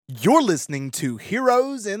You're listening to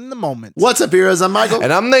Heroes in the Moment. What's up, heroes? I'm Michael.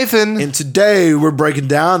 And I'm Nathan. And today we're breaking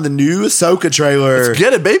down the new AHSOKA trailer. Let's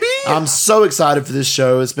get it, baby. I'm so excited for this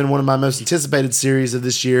show. It's been one of my most anticipated series of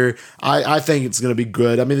this year. I think it's going to be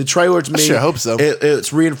good. I mean, the trailer to me, I sure hope so.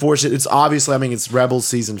 It's reinforced. It's obviously, it's Rebels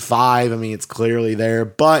season 5. It's clearly there,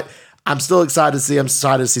 but I'm still excited to see. I'm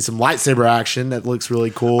excited to see some lightsaber action. That looks really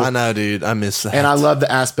cool. I know, dude. I miss that. And I love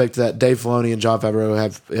the aspect that Dave Filoni and Jon Favreau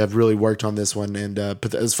have really worked on this one. And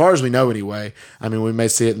as far as we know, anyway, we may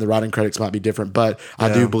see it in the writing credits might be different, but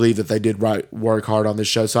I do believe that they did work hard on this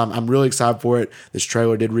show. So I'm really excited for it. This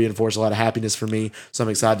trailer did reinforce a lot of happiness for me. So I'm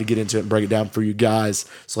excited to get into it and break it down for you guys.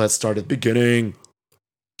 So let's start at the beginning.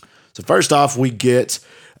 So first off, we get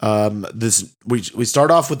this. We start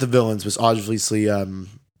off with the villains, which obviously.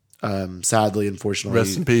 Sadly, unfortunately,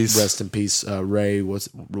 rest in peace. Ray.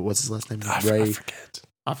 What's his last name? Ray.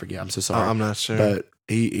 I forget. I'm so sorry. I'm not sure. But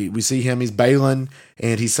we see him. He's Balin,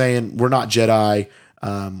 and he's saying we're not Jedi.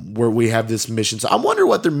 Where we have this mission. So I wonder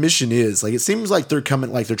what their mission is. Like, it seems like they're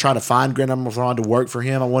coming, like they're trying to find Grand Admiral Thrawn to work for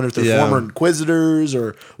him. I wonder if they're former Inquisitors,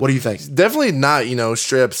 or what do you think? Definitely not,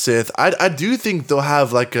 straight up Sith. I do think they'll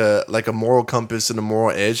have like a moral compass and a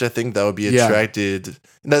moral edge. I think that would be attracted.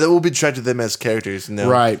 That will be attracted to them as characters.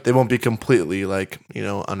 Right. They won't be completely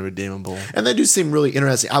unredeemable. And they do seem really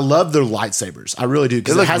interesting. I love their lightsabers. I really do,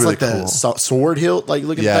 because it has really the sword hilt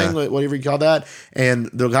looking thing, whatever you call that, and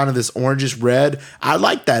they're kind of this orangish red. I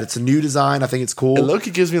like that. It's a new design. I think it's cool.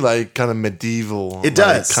 It gives me kind of medieval. It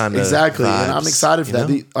does. Kind of exactly. Vibes, and I'm excited for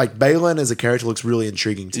that. Balin as a character looks really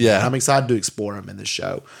intriguing to me. And I'm excited to explore him in this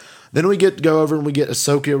show. Then we go over and we get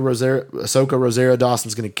AHSOKA Rosario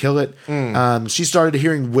Dawson's going to kill it. She started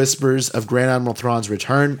hearing whispers of Grand Admiral Thrawn's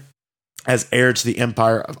return as heir to the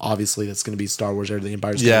Empire. Obviously, that's going to be Star Wars Heir to the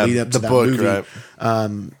Empire. It's going to lead up to that book, movie.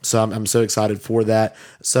 Right? So I'm so excited for that.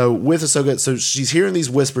 So with AHSOKA, so she's hearing these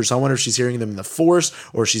whispers. So I wonder if she's hearing them in the Force,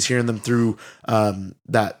 or she's hearing them through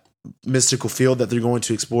that mystical field that they're going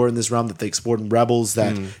to explore in this realm that they explored in Rebels.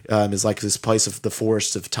 That is like this place of the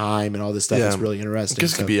forest of time and all this stuff. It's really interesting.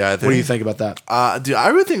 This could be either. What do you think about that? Dude, I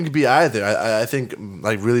really think it could be either. I think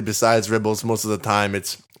really besides Rebels, most of the time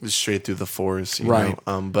it's straight through the Force, right?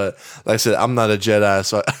 But like I said, I'm not a Jedi,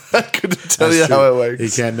 so I couldn't tell you how it works.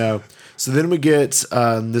 You can't know. So then we get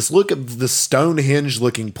this look at the Stonehenge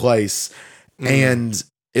looking place, and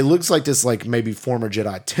it looks like this, maybe former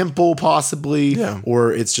Jedi temple, possibly,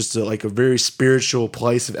 or it's just a very spiritual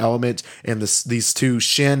place of element. And these two,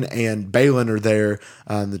 Shin and Balin, are there,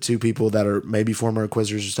 the two people that are maybe former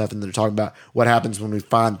Inquisitors or stuff, and they're talking about what happens when we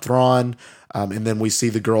find Thrawn. And then we see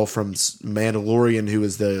the girl from Mandalorian, who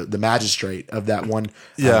is the magistrate of that one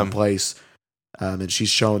place. And she's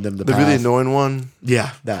showing them the path. really annoying one.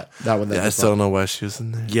 Yeah, that one. I still don't know why she was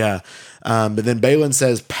in there. Yeah. But then Balin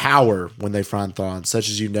says power when they find Thrawn, such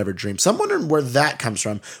as you never dreamed. So I'm wondering where that comes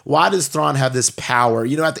from. Why does Thrawn have this power?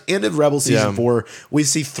 At the end of Rebel Season 4, we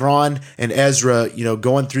see Thrawn and Ezra,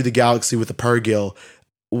 going through the galaxy with the Purrgil.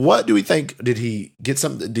 What do we think? Did he get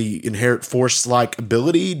something? Did he inherit Force-like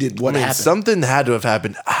ability? What happened? Something had to have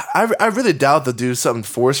happened. I really doubt they'll do something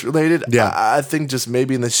Force-related. Yeah. I think just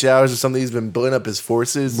maybe in the showers or something, he's been building up his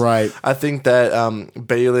forces. Right. I think that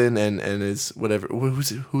Balin and his whatever.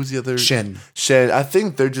 Who's the other? Shen. I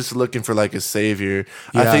think they're just looking for a savior.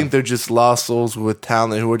 Yeah. I think they're just lost souls with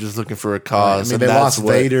talent who are just looking for a cause. Right. They lost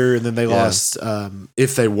Vader, and then they lost,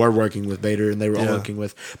 if they were working with Vader, and they were all working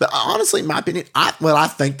with. But honestly, in my opinion, what I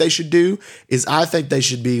think they should do is I think they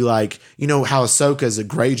should be how AHSOKA is a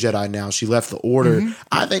gray Jedi now. She left the Order.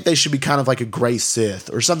 I think they should be kind of like a gray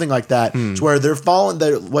Sith or something like that, to where they're following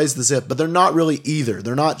the ways of the Sith, but they're not really either.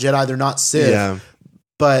 They're not Jedi. They're not Sith.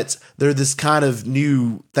 But they're this kind of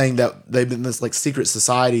new thing that they've been this secret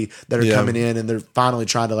society that are coming in, and they're finally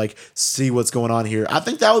trying to see what's going on here. I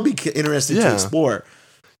think that would be interesting to explore.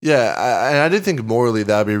 Yeah, I did think morally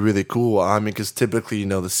that would be really cool. Because typically,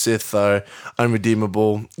 the Sith are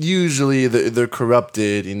unredeemable. Usually, they're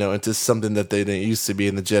corrupted, into something that they didn't used to be,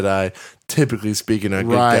 in the Jedi, typically speaking, are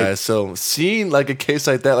good guys. So seeing a case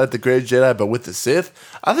like that, like the Great Jedi, but with the Sith,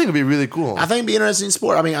 I think it'd be really cool. I think it'd be interesting to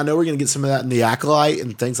explore. I know we're going to get some of that in the Acolyte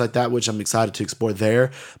and things like that, which I'm excited to explore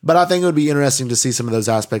there. But I think it would be interesting to see some of those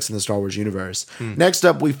aspects in the Star Wars universe. Next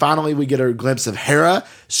up, we get a glimpse of Hera.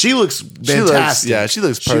 She looks fantastic. She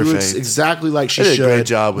looks She looks perfect. exactly like she They did should. a great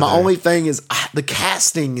job with My her. only thing is the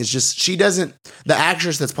casting is just she doesn't. The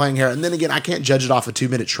actress that's playing Hera, and then again, I can't judge it off a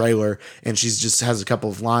 2-minute trailer, and she's just has a couple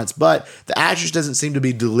of lines, but the actress doesn't seem to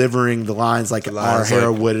be delivering the lines like our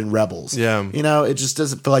Hera would in Rebels. Yeah. You know, it just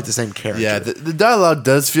doesn't feel like the same character. Yeah, the dialogue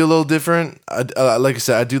does feel a little different. Like I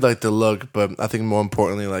said, I do like the look, but I think more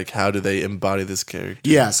importantly, like how do they embody this character?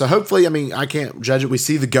 Yeah, so hopefully, I mean, I can't judge it. We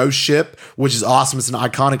see the Ghost ship, which is awesome. It's an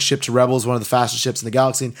iconic ship to Rebels, one of the fastest ships in the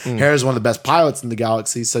galaxy. And Hera's one of the best pilots in the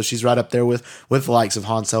galaxy, so she's right up there with the likes of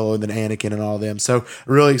Han Solo and then Anakin and all of them. So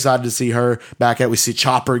really excited to see her back at. We see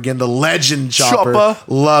Chopper again, the legend Chopper.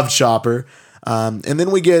 Love Chopper. And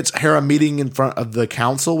then we get Hera meeting in front of the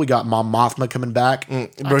council. We got Mom Mothma coming back.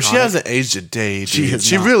 Bro, she hasn't aged a day. Dude.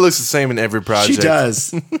 She not. really looks the same in every project. She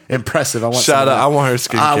does. Impressive. I want Shout out. I want her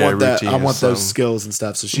skincare I want that. routine. I want those skills and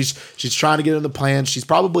stuff. So she's trying to get in the plan. She's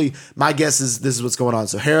probably, my guess is this is what's going on.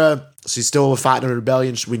 So Hera, she's still fighting in a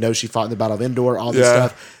rebellion. We know she fought in the Battle of Endor, all this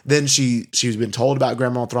stuff. Then she's been told about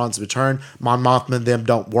Grandma Thrawn's return. Mon Mothma and them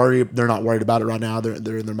don't worry. They're not worried about it right now.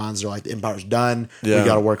 They're in their minds. They're like, the Empire's done. We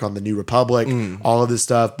got to work on the New Republic. All of this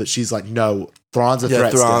stuff. But she's like, no, Thrawn's a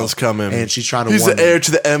threat. Thrawn's still. coming. And she's trying to He's warn the heir them.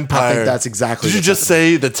 to the Empire. I think that's exactly. Did you just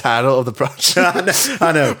say the title of the project?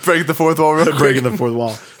 I know. Break the fourth wall real quick. Breaking the fourth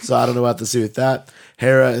wall. So I don't know what to see with that.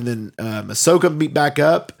 Hera and then Ahsoka meet back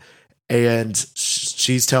up, and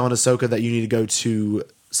she's telling Ahsoka that you need to go to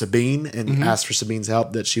Sabine and ask for Sabine's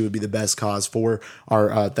help, that she would be the best cause for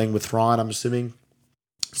our thing with Thrawn, I'm assuming.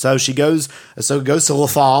 So Ahsoka goes to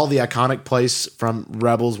Lothal, the iconic place from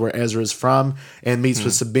Rebels where Ezra's from, and meets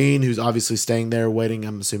with Sabine, who's obviously staying there waiting,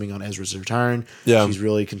 I'm assuming, on Ezra's return. Yeah. She's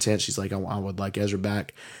really content. She's like, I would like Ezra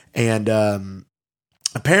back. And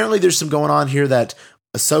apparently there's some going on here that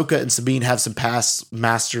Ahsoka and Sabine have some past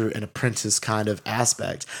master and apprentice kind of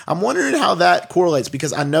aspect. I'm wondering how that correlates,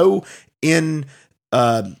 because I know in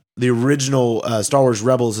the original Star Wars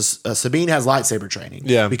Rebels, Sabine has lightsaber training.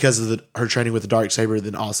 Yeah. Because of her training with the dark saber,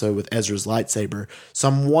 then also with Ezra's lightsaber. So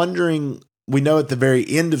I'm wondering, we know at the very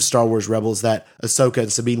end of Star Wars Rebels that Ahsoka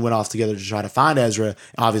and Sabine went off together to try to find Ezra.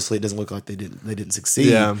 Obviously, it doesn't look like they didn't succeed.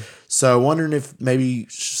 Yeah. So wondering if maybe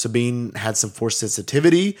Sabine had some force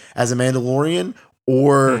sensitivity as a Mandalorian,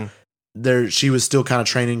 or she was still kind of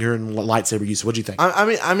training her in lightsaber use. What do you think? I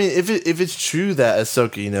mean, if it's true that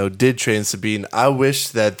Ahsoka, did train Sabine, I wish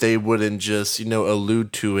that they wouldn't just,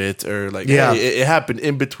 allude to it, or like, hey, it happened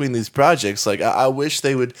in between these projects. Like, I wish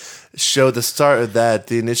they would show the start of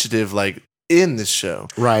the initiative, like, in this show.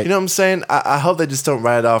 Right. You know what I'm saying? I hope they just don't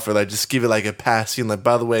write it off, or like just give it like a pass scene. Like,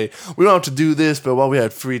 by the way, we don't have to do this, but while we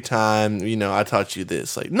had free time, I taught you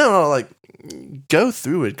this. Like, no, like, go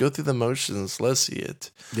through it. Go through the motions. Let's see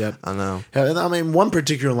it. Yep. I know. Yeah, and I mean, one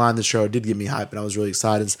particular line in the show did get me hyped, and I was really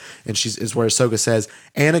excited. And is where Ahsoka says,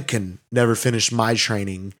 Anakin never finished my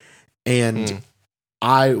training, and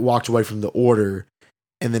I walked away from the Order,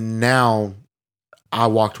 and then now I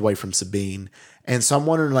walked away from Sabine. And so I'm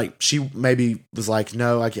wondering, like, she maybe was like,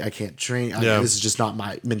 no, I can't train. This is just not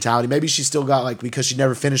my mentality. Maybe she still got, like, because she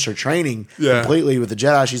never finished her training completely with the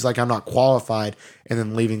Jedi, she's like, I'm not qualified. And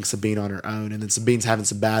then leaving Sabine on her own. And then Sabine's having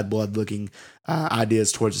some bad blood looking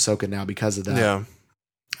ideas towards Ahsoka now because of that.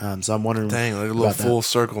 Yeah. So I'm wondering. Dang, like a little full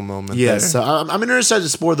circle moment. Yes. There. So I'm interested to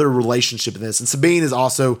explore their relationship in this. And Sabine is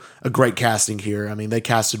also a great casting here. I mean, they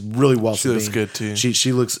casted really well. She looks good too.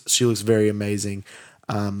 She looks very amazing.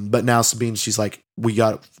 But now Sabine, she's like, we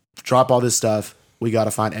got to drop all this stuff. We got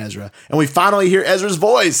to find Ezra. And we finally hear Ezra's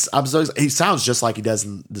voice. I'm so excited. He sounds just like he does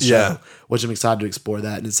in the show, which I'm excited to explore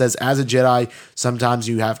that. And it says, as a Jedi, sometimes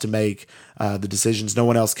you have to make the decisions no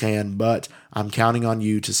one else can, but I'm counting on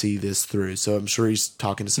you to see this through. So I'm sure he's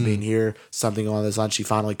talking to Sabine here, something along this line. She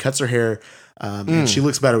finally cuts her hair, and she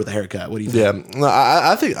looks better with a haircut. What do you think? Yeah, no,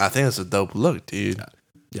 I think it's a dope look, dude.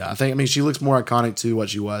 Yeah, I mean, she looks more iconic to what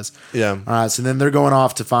she was. Yeah. All right, so then they're going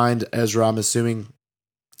off to find Ezra, I'm assuming.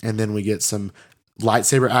 And then we get some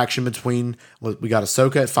lightsaber action between, we got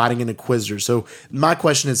Ahsoka fighting an Inquisitor. So my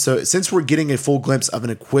question is, so since we're getting a full glimpse of an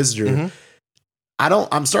Inquisitor,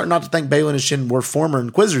 I'm starting not to think Baylan and Shin were former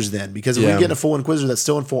Inquisitors then, because if we're getting a full Inquisitor that's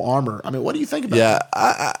still in full armor, I mean, what do you think about that?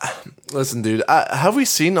 Yeah, listen, dude, have we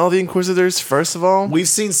seen all the Inquisitors, first of all? We've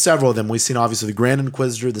seen several of them. We've seen, obviously, the Grand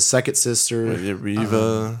Inquisitor, the Second Sister.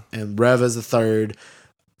 Reva. And Reva's the third.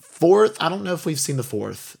 Fourth, I don't know if we've seen the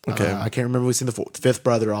fourth. Okay. I can't remember if we've seen the fourth. Fifth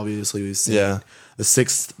brother, obviously, we've seen. Yeah. The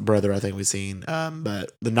sixth brother, I think we've seen.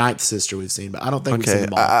 But the ninth sister we've seen. But I don't think we've seen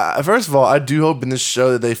them all. First of all, I do hope in this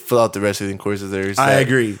show that they fill out the rest of the Inquisitors. I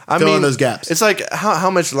agree. Fill in those gaps. It's like,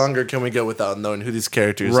 how much longer can we go without knowing who these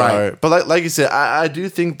characters Right. are? But like you said, I do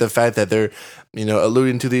think the fact that they're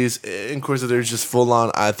alluding to these Inquisitors just full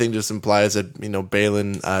on, I think just implies that,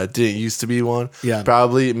 Balin didn't used to be one. Yeah.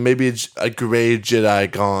 Probably maybe a gray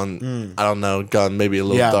Jedi gone, I don't know, gone maybe a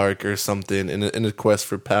little dark or something in a quest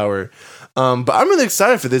for power. But I'm really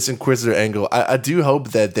excited for this Inquisitor angle. I do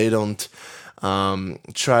hope that they don't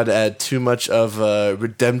try to add too much of a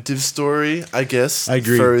redemptive story, I guess. I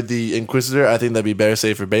agree. For the Inquisitor, I think that'd be better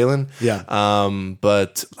say for Balin. Yeah.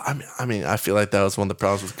 But I mean, I feel like that was one of the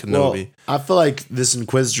problems with Kenobi. Well, I feel like this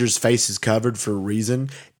Inquisitor's face is covered for a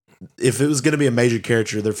reason. If it was going to be a major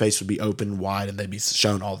character, their face would be open wide and they'd be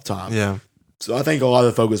shown all the time. Yeah. So I think a lot of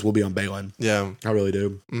the focus will be on Balin. Yeah. I really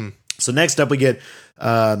do. So next up, we get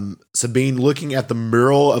Sabine looking at the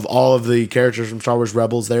mural of all of the characters from Star Wars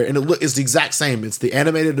Rebels there, and it's the exact same. It's the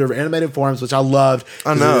animated forms, which I loved.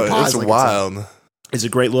 I know, it's wild. It's a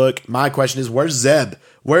great look. My question is, where's Zeb?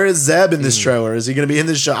 Where is Zeb in this trailer? Is he going to be in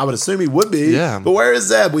this show? I would assume he would be. Yeah. But where is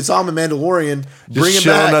Zeb? We saw him in Mandalorian. Bring him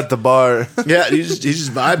chilling back at the bar. Yeah, he's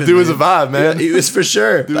just vibing. Dude was a vibe, man. He was for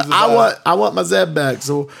sure. I want my Zeb back.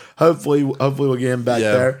 So hopefully we'll get him back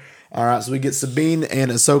there. All right, so we get Sabine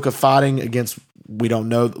and Ahsoka fighting against, we don't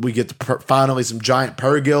know. We get finally some giant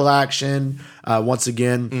Purrgil action once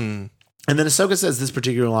again. And then Ahsoka says this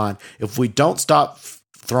particular line: "If we don't stop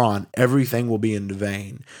Thrawn, everything will be in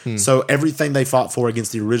vain." So everything they fought for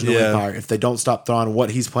against the original Empire, if they don't stop Thrawn,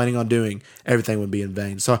 what he's planning on doing, everything would be in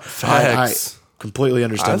vain. So I completely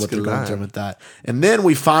understand what they're going through with that. And then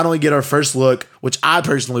we finally get our first look, which I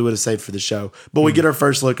personally would have saved for the show, but we get our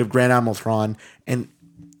first look of Grand Admiral Thrawn, and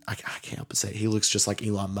I can't help but say he looks just like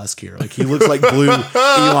Elon Musk here. Like he looks like blue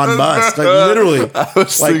Elon Musk. Like literally. I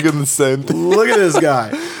was thinking the same thing. Look at this guy.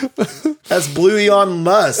 That's blue Elon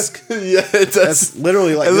Musk. Yeah, that's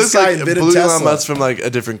literally like it this looks guy like invented blue Tesla. Elon Musk from like a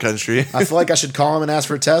different country. I feel like I should call him and ask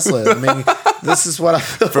for a Tesla. I mean, this is what I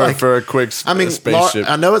feel like. For a quick spaceship.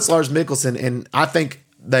 I know it's Lars Mikkelsen, and I think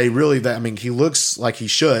he looks like he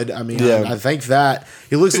should. I mean, I think that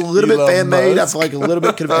he looks a little bit fan made. I feel like a little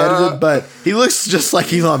bit could have edited, but he looks just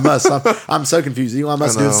like Elon Musk. I'm so confused. Elon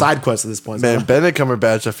Musk doing side quests at this point. Man, Benedict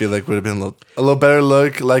Cumberbatch, I feel like would have been a little better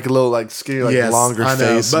look, like a little like skinny, longer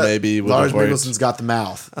face, maybe. Lars Mikkelsen's got the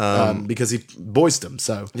mouth because he voiced him.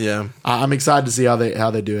 So yeah, I'm excited to see how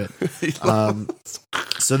they do it.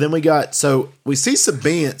 So then we see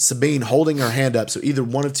Sabine holding her hand up. So either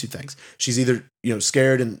one of two things: she's either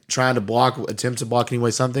scared and trying to attempt to block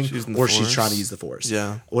anyway something, or she's trying to use the Force.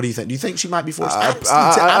 Yeah. What do you think? Do you think she might be Force? I'd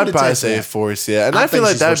probably say Force. Yeah, and I feel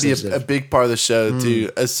like that'd be a big part of the show too.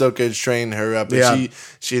 Ahsoka training her up, and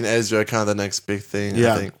she and Ezra are kind of the next big thing.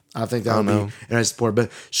 Yeah, I think that would be a nice support.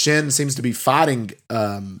 But Shin seems to be fighting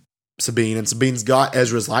Sabine, and Sabine's got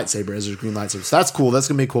Ezra's green lightsaber. So that's cool. That's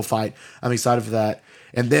gonna be a cool fight. I'm excited for that.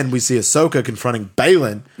 And then we see Ahsoka confronting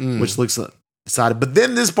Balin, which looks excited. But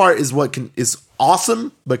then this part is what is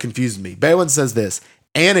awesome, but confused me. Balin says this: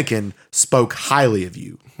 Anakin spoke highly of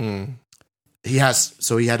you. He had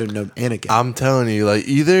to know Anakin. I'm telling you, like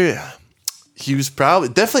either he was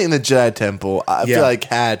definitely in the Jedi Temple. I feel like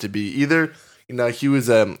had to be either. He was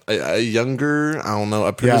a younger, I don't know,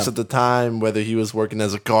 apprentice at the time. Whether he was working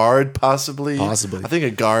as a guard, possibly. I think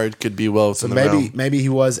a guard could be well. So maybe he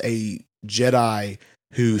was a Jedi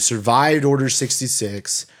who survived Order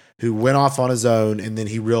 66, who went off on his own, and then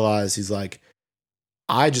he realized he's like,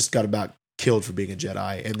 I just got about killed for being a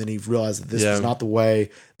Jedi, and then he realized that this was not the way.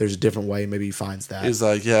 There's a different way. Maybe he finds that. He's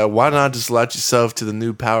like, why not just latch yourself to the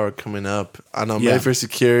new power coming up? I know, maybe for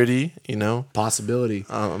security, possibility.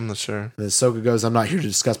 I'm not sure. And Ahsoka goes, I'm not here to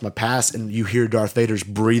discuss my past, and you hear Darth Vader's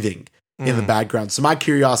breathing in the background. So my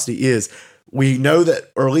curiosity is, we know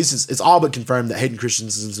that, or at least it's all but confirmed that Hayden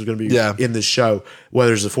Christensen is going to be in this show,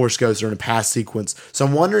 whether it's a Force Ghost or in a past sequence. So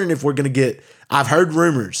I'm wondering if we're going to get. I've heard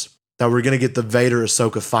rumors that we're going to get the Vader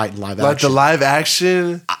Ahsoka fight in live action. Like the live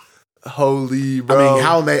action. Holy bro!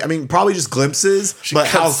 I mean, probably just glimpses. But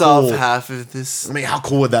how cuts cool? Off half of this. I mean, how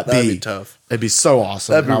cool would that be? That'd be tough. It'd be so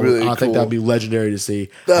awesome. That'd be really cool. I think that'd be legendary to see.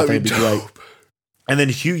 That'd be great. And then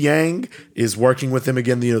Hugh Yang is working with him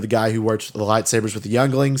again. The guy who works the lightsabers with the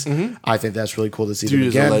younglings. I think that's really cool to see them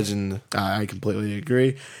again. Dude is a legend. I completely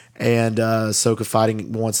agree. And Ahsoka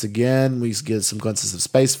fighting once again. We get some glimpses of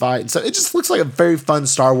space fight. And so it just looks like a very fun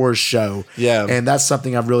Star Wars show. Yeah. And that's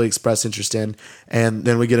something I've really expressed interest in. And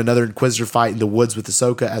then we get another Inquisitor fight in the woods with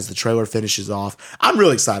Ahsoka as the trailer finishes off. I'm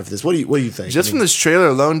really excited for this. What do you think? Just from this trailer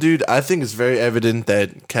alone, dude, I think it's very evident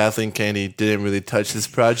that Kathleen Kennedy didn't really touch this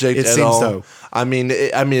project at all. So. I mean,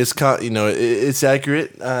 it's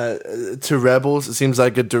accurate to Rebels. It seems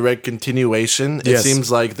like a direct continuation. It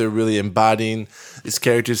seems like they're really embodying these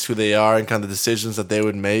characters, who they are, and kind of the decisions that they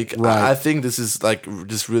would make. Right. I think this is like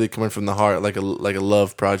just really coming from the heart, like a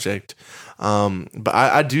love project. But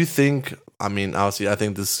I do think, I mean, obviously, I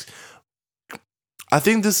don't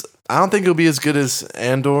think it'll be as good as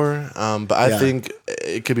Andor, but I think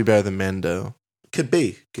it could be better than Mando. Could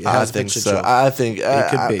be. I think so. I think it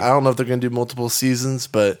could be. I don't know if they're going to do multiple seasons,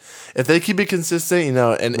 but if they keep it consistent,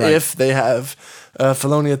 and if they have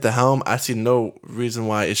Filoni at the helm, I see no reason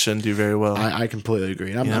why it shouldn't do very well. I completely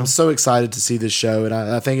agree. I'm so excited to see this show, and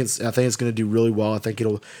I think it's going to do really well. I think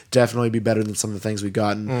it'll definitely be better than some of the things we've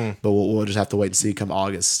gotten, but we'll just have to wait and see come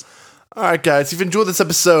August. All right, guys, if you've enjoyed this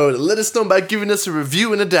episode, let us know by giving us a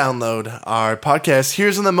review and a download. Our podcast,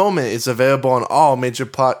 Here's in the Moment, is available on all major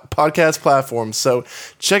podcast platforms, so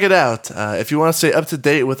check it out. If you want to stay up to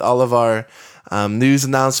date with all of our news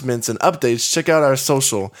announcements and updates, check out our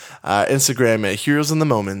social Instagram at Heroes in the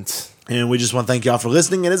Moment. And we just want to thank y'all for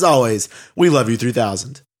listening, and as always, we love you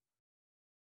 3000.